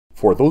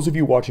For those of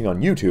you watching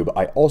on YouTube,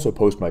 I also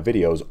post my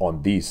videos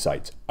on these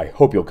sites. I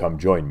hope you'll come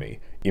join me.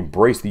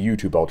 Embrace the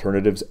YouTube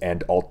alternatives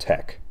and alt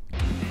tech.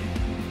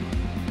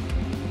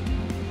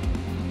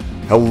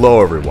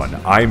 Hello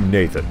everyone, I'm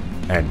Nathan,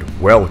 and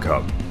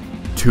welcome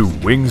to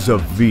Wings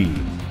of V.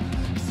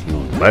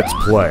 Let's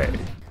play.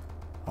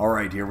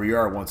 Alright, here we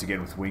are once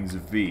again with Wings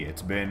of V.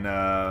 It's been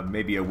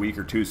maybe a week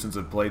or two since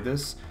I've played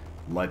this.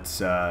 Let's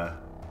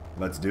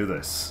do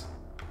this.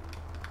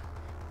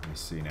 Let me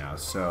see now,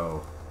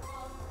 so...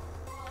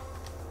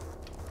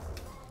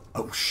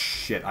 Oh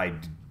shit, I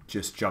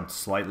just jumped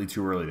slightly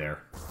too early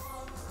there.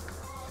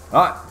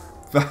 Ah!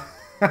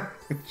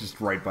 Just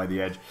right by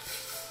the edge.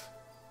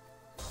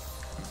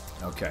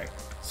 Okay,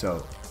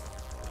 so...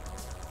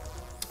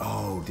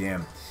 Oh,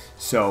 damn.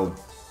 So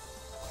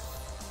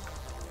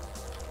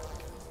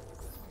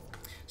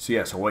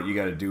yeah, so what you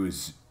gotta do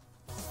is...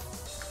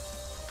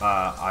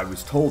 I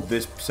was told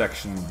this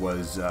section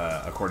was,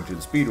 according to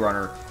the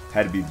speedrunner,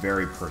 had to be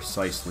very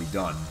precisely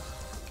done.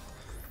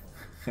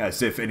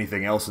 As if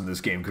anything else in this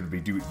game could be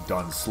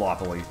done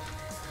sloppily.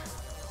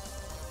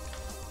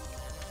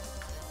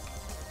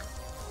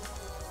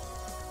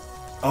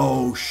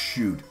 Oh,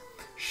 shoot.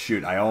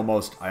 Shoot, I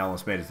almost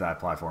made it to that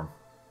platform.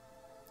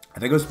 I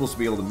think I was supposed to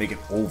be able to make it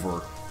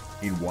over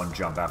in one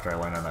jump after I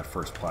landed on that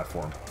first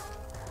platform.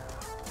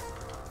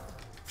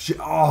 Shit,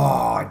 oh,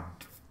 I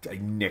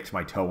nicked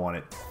my toe on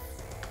it.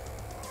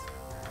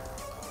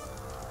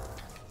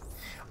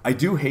 I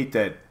do hate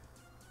that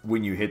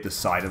when you hit the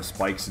side of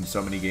spikes in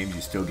so many games,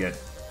 you still get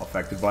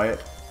affected by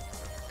it.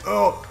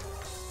 Oh,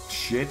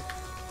 shit.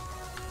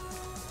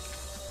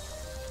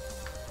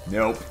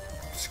 Nope.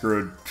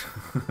 Screwed.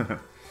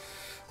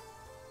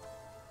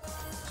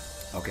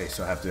 Okay,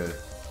 so I have to...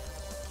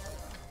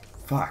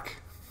 Fuck.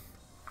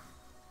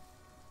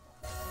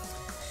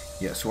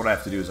 Yeah, so what I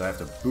have to do is I have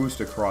to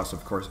boost across,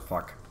 of course.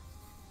 Fuck.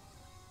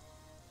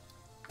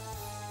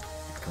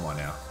 Come on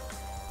now.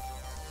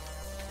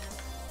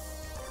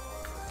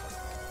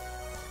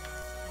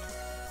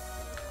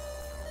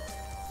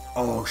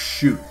 Oh,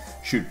 shoot.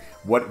 Shoot.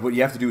 What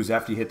you have to do is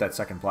after you hit that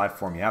second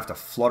platform, you have to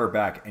flutter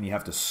back and you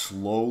have to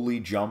slowly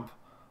jump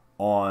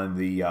on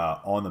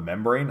the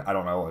membrane. I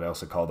don't know what else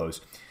to call those.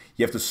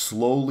 You have to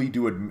slowly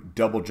do a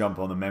double jump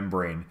on the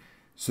membrane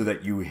so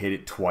that you hit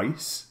it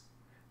twice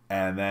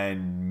and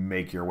then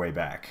make your way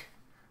back.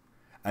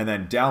 And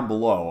then down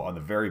below, on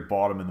the very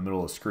bottom in the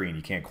middle of the screen,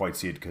 you can't quite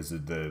see it because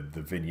the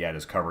vignette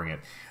is covering it.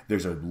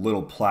 There's a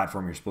little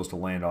platform you're supposed to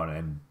land on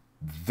and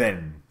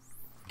then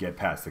get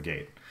past the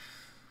gate.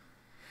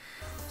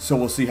 So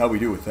we'll see how we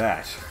do with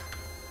that.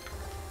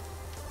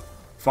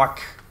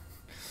 Fuck.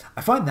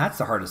 I find that's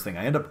the hardest thing.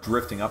 I end up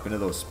drifting up into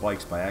those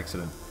spikes by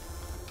accident.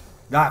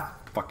 Ah,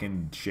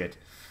 fucking shit.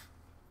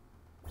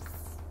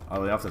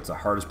 Oddly enough, that's the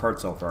hardest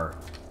part so far.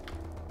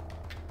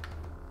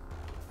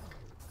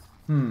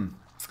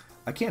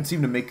 I can't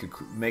seem to make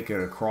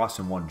it across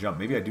in one jump.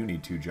 Maybe I do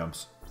need two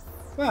jumps.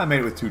 Well, I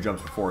made it with two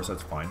jumps before, so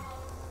that's fine.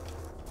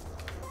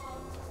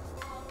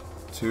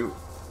 Two,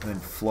 and then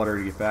flutter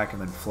to get back,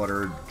 and then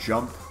flutter,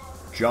 jump.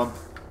 Jump.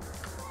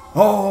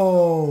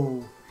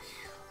 Oh!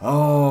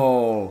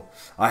 Oh!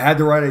 I had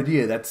the right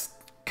idea. That's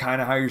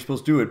kind of how you're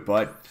supposed to do it,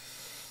 but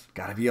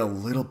gotta be a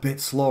little bit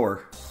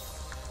slower.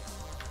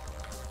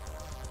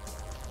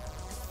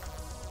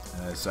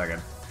 A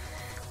second.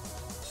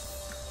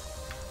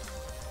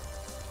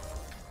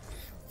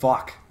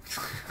 Fuck.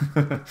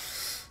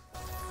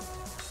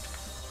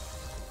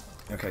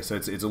 Okay, so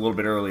it's a little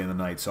bit early in the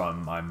night, so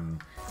I'm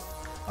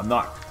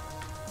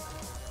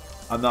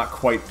not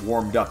quite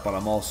warmed up, but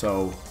I'm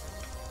also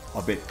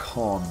a bit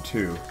calm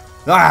too.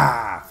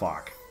 Ah,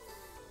 fuck.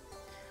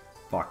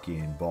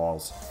 Fucking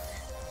balls.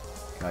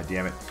 God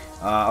damn it.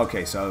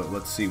 Okay, so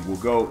let's see. We'll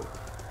go.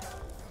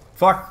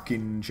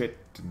 Fucking shit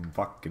and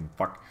fucking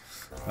fuck.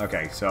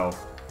 Okay, so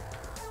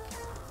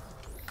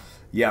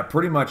yeah,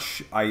 pretty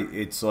much.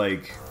 It's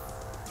like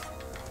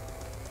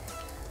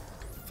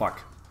fuck.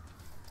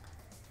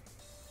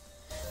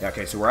 Yeah,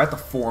 okay, so we're at the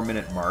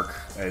 4-minute mark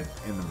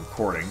in the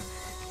recording.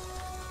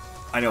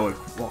 I know it...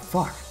 Well,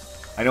 fuck.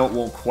 I know it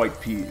won't quite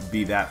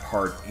be that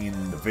part in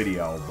the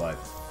video, but...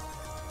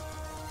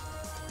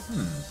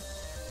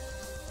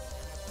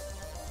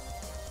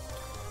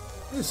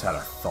 I just had a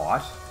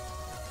thought.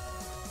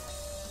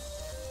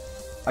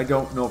 I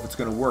don't know if it's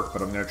going to work,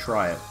 but I'm going to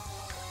try it.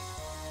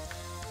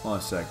 Hold on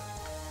a sec.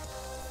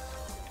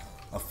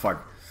 Oh,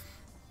 fuck.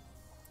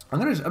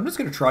 I'm just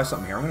going to try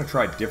something here. I'm going to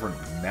try a different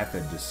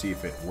method to see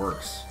if it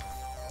works.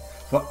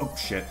 Oh,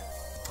 shit.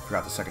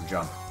 Forgot the second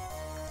jump.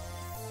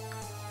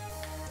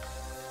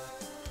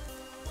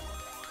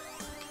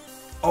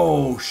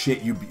 Oh,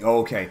 shit,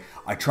 okay.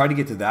 I tried to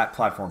get to that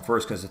platform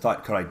first because I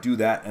thought, could I do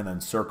that and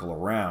then circle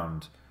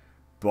around?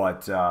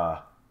 But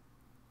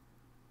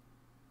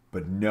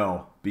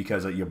no,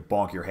 because you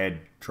bonk your head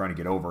trying to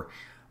get over.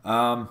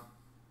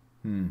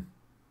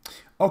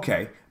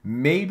 Okay,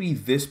 maybe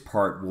this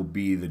part will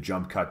be the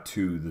jump cut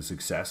to the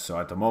success. So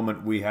at the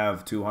moment we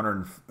have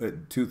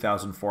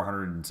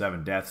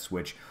 2,407 deaths,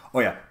 which...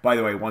 Oh yeah, by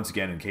the way, once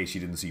again, in case you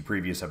didn't see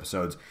previous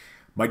episodes,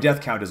 My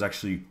death count is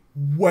actually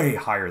way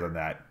higher than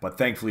that, but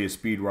thankfully a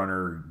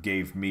speedrunner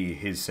gave me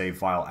his save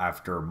file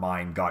after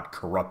mine got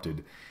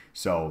corrupted,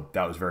 so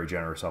that was very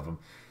generous of him.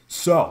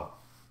 So,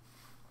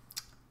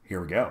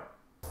 here we go.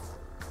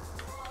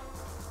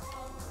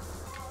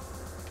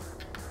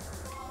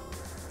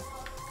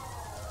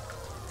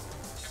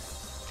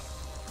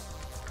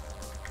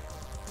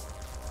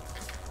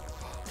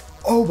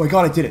 Oh my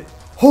god, I did it!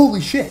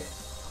 Holy shit!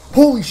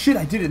 Holy shit,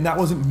 I did it, and that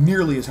wasn't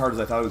nearly as hard as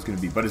I thought it was going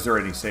to be. But is there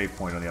any save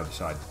point on the other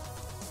side?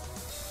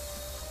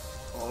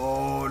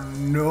 Oh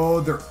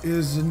no, there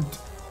isn't.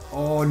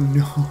 Oh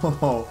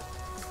no.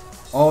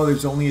 Oh,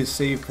 there's only a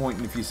save point,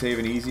 and if you save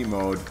in easy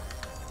mode...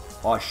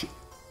 Oh shit.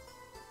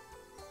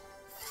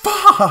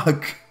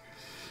 Fuck!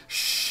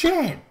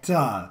 Shit!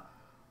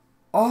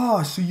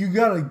 Oh, so you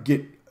gotta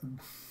get...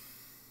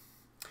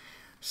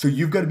 So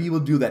you've got to be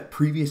able to do that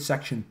previous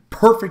section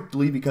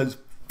perfectly because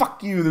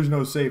fuck you, there's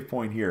no save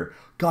point here.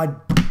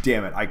 God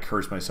damn it, I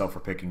cursed myself for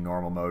picking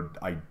normal mode.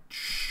 I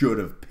should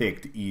have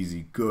picked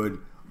easy. Good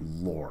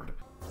lord.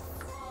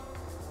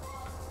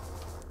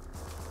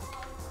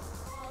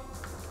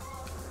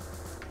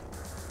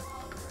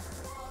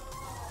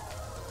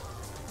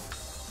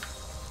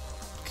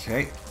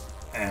 Okay,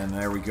 and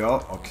there we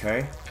go.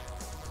 Okay.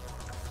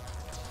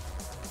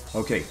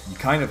 Okay, you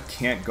kind of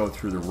can't go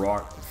through the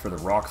rock for the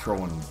rock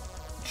throwing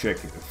chick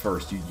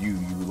first. You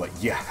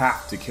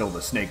have to kill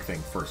the snake thing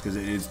first because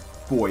it is,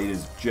 boy, it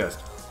is just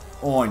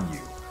on you.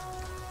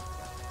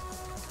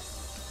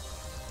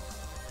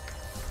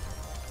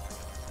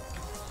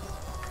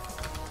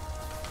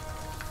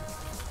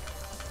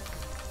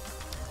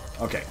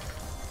 Okay.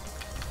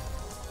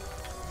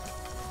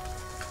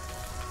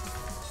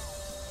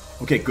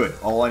 Okay, good.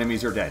 All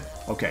enemies are dead.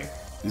 Okay,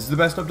 this is the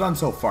best I've done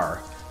so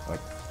far. I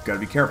gotta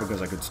be careful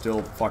because I could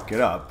still fuck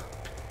it up.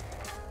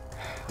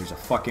 There's a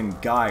fucking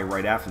guy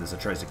right after this that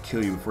tries to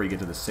kill you before you get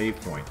to the save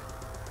point.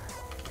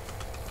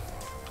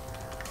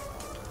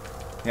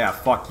 Yeah,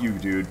 fuck you,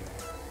 dude.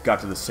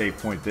 Got to the save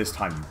point this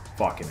time, you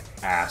fucking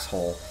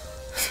asshole.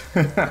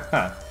 Well,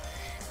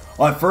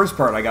 that first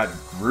part I got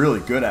really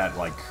good at,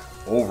 like,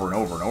 over and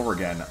over and over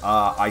again.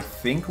 I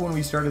think when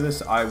we started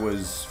this, I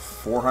was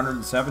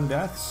 407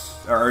 deaths.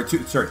 Or,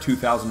 sorry,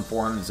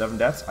 2,407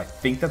 deaths. I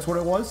think that's what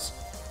it was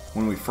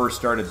when we first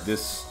started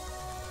this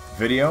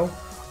video.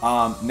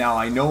 Now,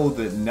 I know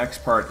the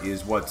next part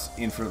is what's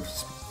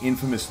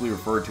infamously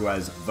referred to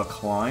as the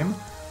climb.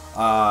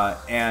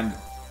 And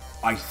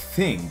I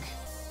think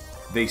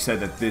they said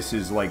that this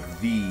is like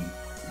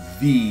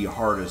the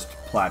hardest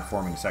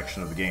platforming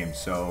section of the game.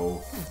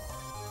 So,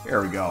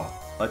 there we go.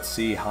 Let's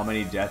see how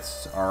many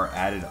deaths are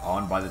added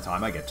on by the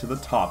time I get to the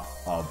top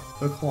of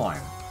the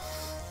climb.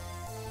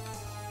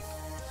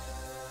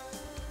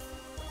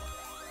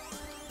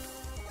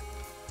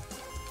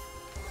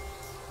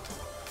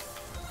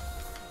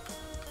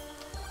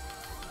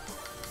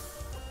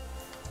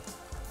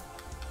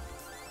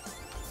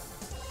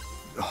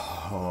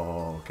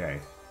 Oh, okay.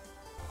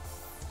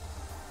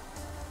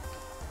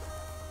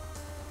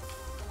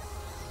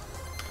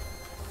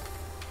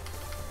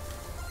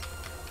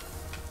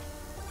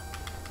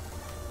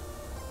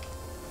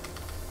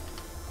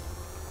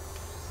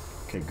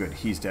 Okay, good.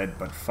 He's dead,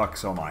 but fuck,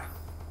 so am I.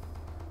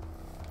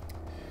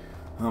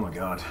 Oh my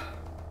god.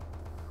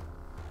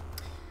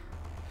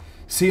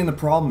 See, and the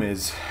problem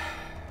is...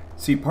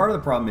 See, part of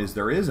the problem is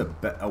there is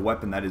a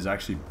weapon that is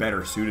actually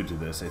better suited to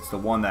this. It's the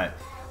one that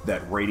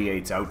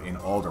radiates out in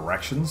all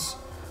directions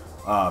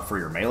for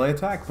your melee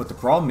attack. But the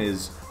problem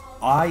is,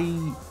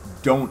 I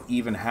don't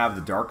even have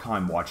the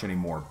Darkheim watch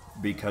anymore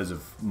because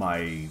of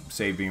my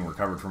save being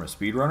recovered from a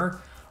speedrunner.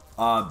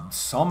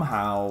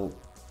 Somehow...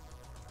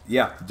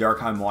 Yeah, the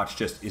Darkheim watch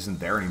just isn't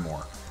there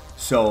anymore.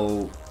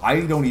 So, I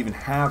don't even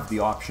have the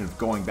option of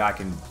going back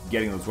and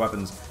getting those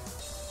weapons.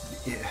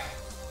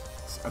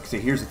 Okay,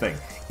 here's the thing.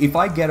 If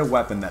I get a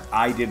weapon that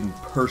I didn't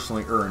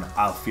personally earn,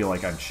 I'll feel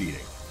like I'm cheating.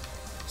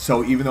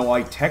 So, even though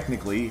I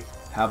technically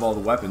have all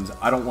the weapons,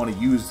 I don't want to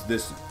use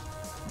this...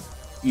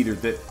 Either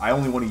that I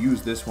only want to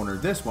use this one or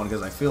this one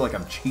because I feel like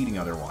I'm cheating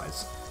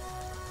otherwise.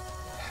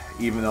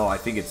 Even though I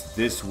think it's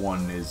this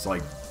one is,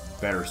 like,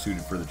 better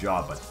suited for the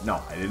job. But,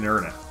 no, I didn't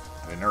earn it.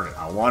 I didn't earn it.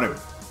 I want to.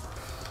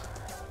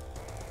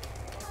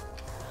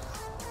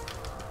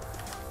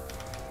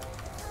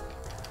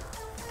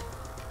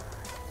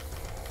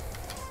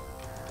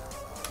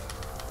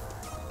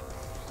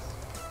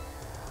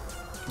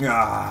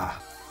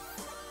 Ah.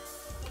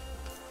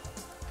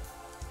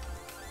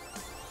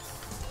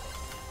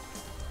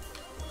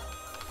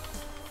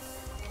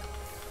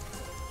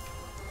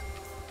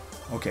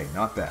 Okay,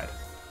 not bad.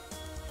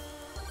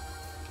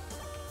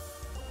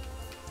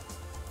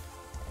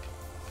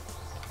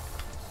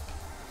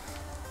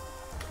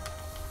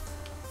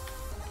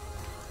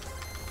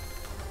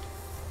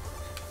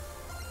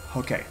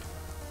 Okay,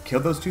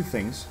 kill those two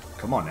things.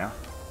 Come on now.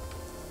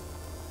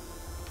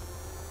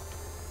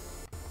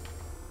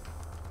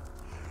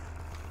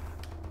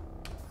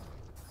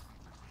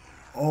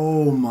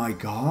 Oh my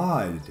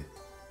god.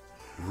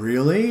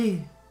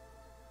 Really?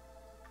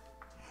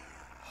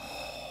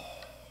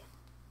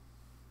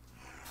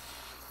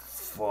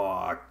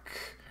 fuck.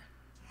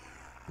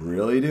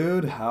 Really,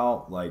 dude?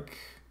 How, like...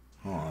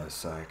 Hold on a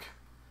sec.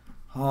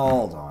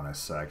 Hold on a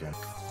second.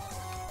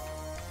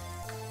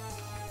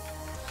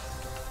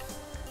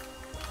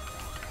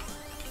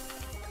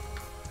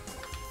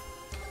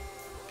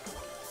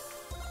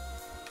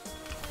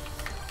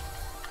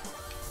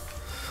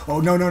 Oh,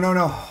 no, no, no,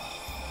 no.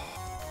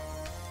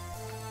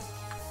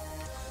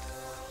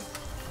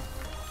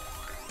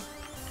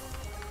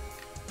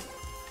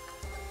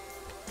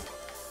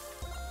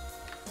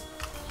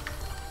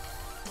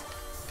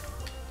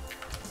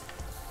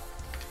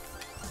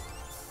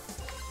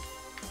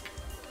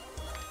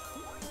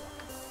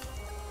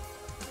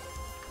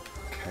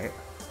 Okay.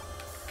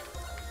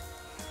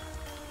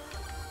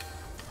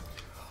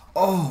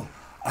 Oh,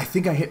 I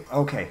think I hit...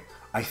 Okay.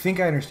 I think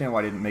I understand why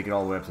I didn't make it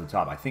all the way up to the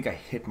top. I think I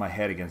hit my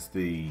head against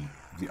the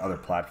other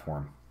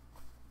platform.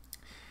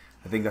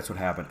 I think that's what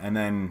happened. And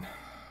then...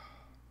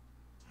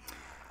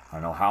 I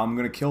don't know how I'm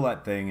going to kill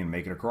that thing and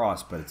make it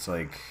across, but it's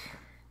like...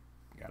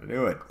 Gotta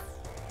do it.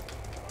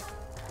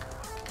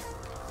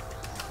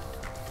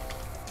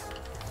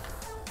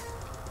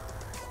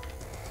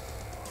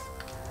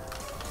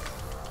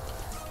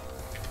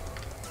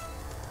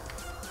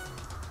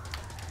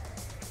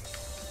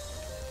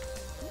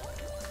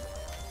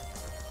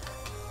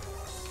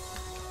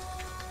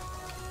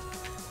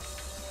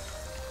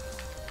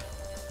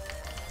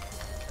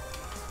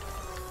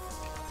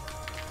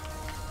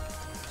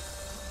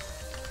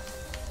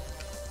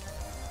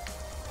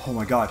 Oh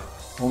my god.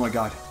 Oh my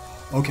god.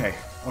 Okay.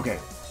 Okay.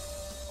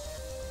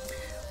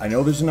 I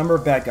know there's a number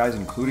of bad guys,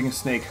 including a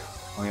snake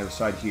on the other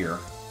side here.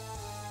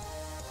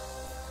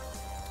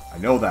 I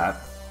know that.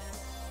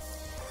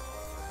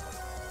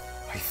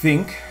 I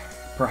think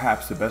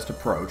perhaps the best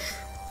approach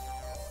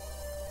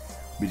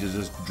would be to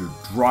just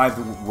drive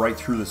right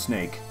through the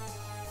snake.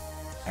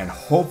 And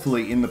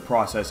hopefully in the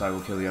process I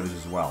will kill the others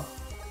as well.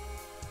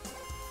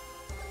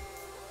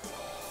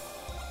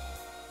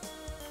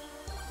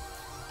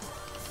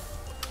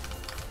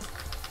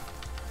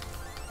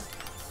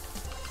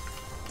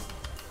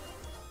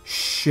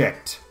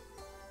 Shit.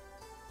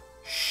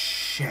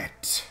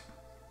 Shit.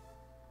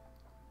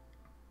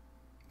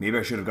 Maybe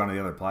I should have gone to the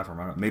other platform.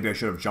 I don't know. Maybe I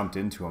should have jumped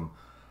into him.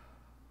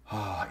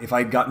 If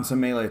I'd gotten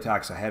some melee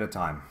attacks ahead of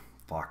time.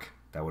 Fuck.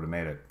 That would have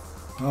made it.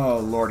 Oh,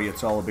 lordy,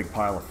 it's all a big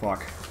pile of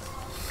fuck.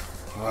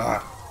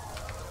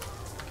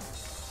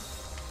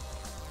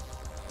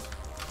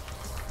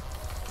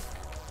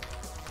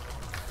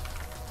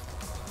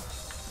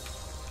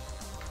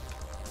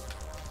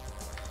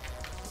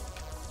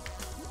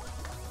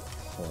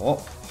 Oh,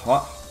 ha,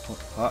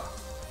 ha.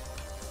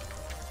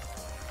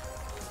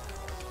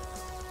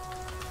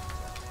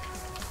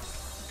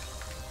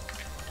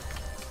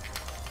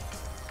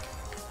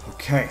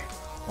 Okay,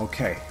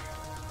 okay,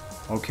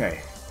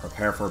 okay.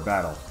 Prepare for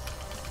battle.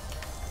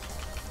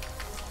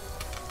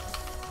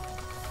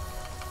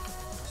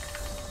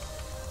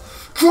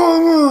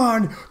 Come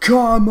on!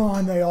 Come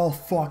on! They all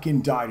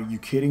fucking died. Are you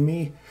kidding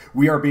me?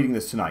 We are beating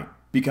this tonight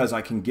because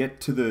I can get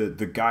to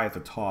the guy at the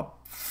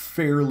top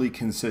fairly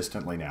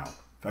consistently now.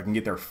 If I can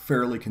get there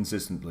fairly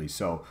consistently.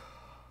 So,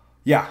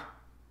 yeah.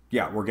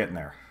 Yeah, we're getting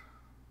there.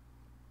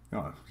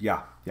 Oh,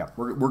 yeah, yeah.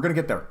 We're going to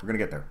get there. We're going to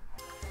get there.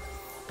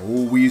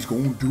 Always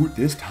going to do it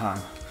this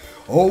time.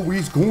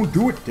 Always going to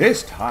do it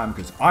this time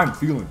because I'm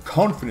feeling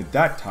confident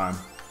that time.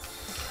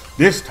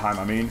 This time,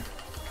 I mean.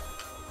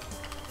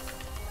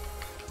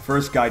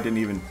 First guy didn't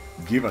even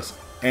give us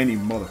any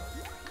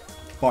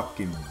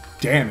motherfucking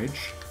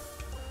damage.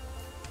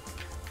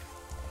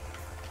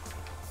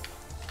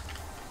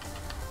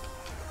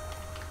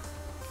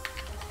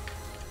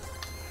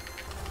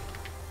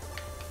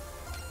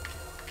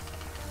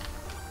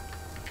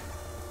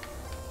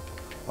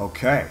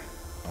 Okay,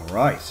 all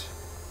right.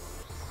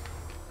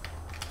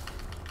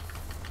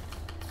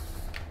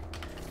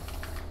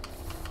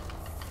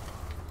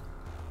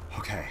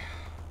 Okay.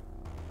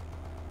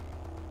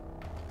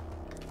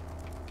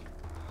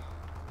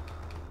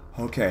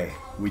 Okay,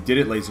 we did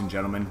it, ladies and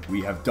gentlemen.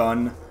 We have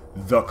done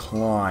the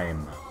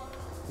climb.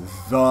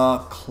 The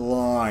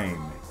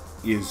climb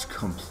is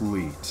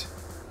complete.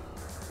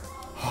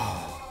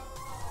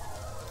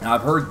 Now,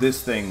 I've heard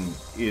this thing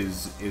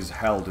is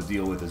hell to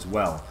deal with as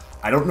well.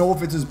 I don't know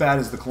if it's as bad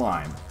as the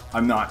climb.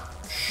 I'm not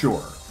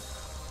sure.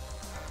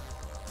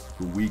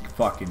 But we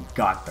fucking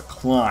got the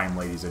climb,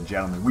 ladies and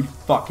gentlemen. We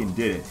fucking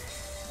did it.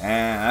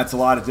 And that's a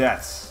lot of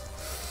deaths.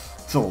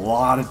 It's a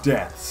lot of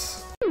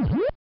deaths.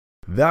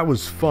 That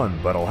was fun,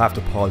 but I'll have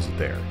to pause it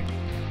there.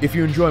 If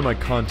you enjoy my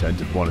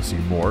content and want to see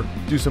more,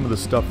 do some of the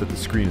stuff that the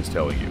screen is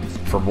telling you.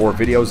 For more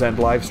videos and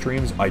live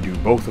streams, I do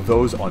both of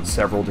those on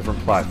several different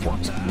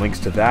platforms. Links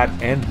to that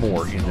and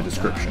more in the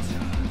description.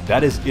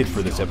 That is it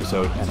for this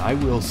episode, and I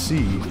will see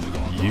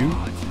you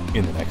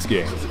in the next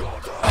game.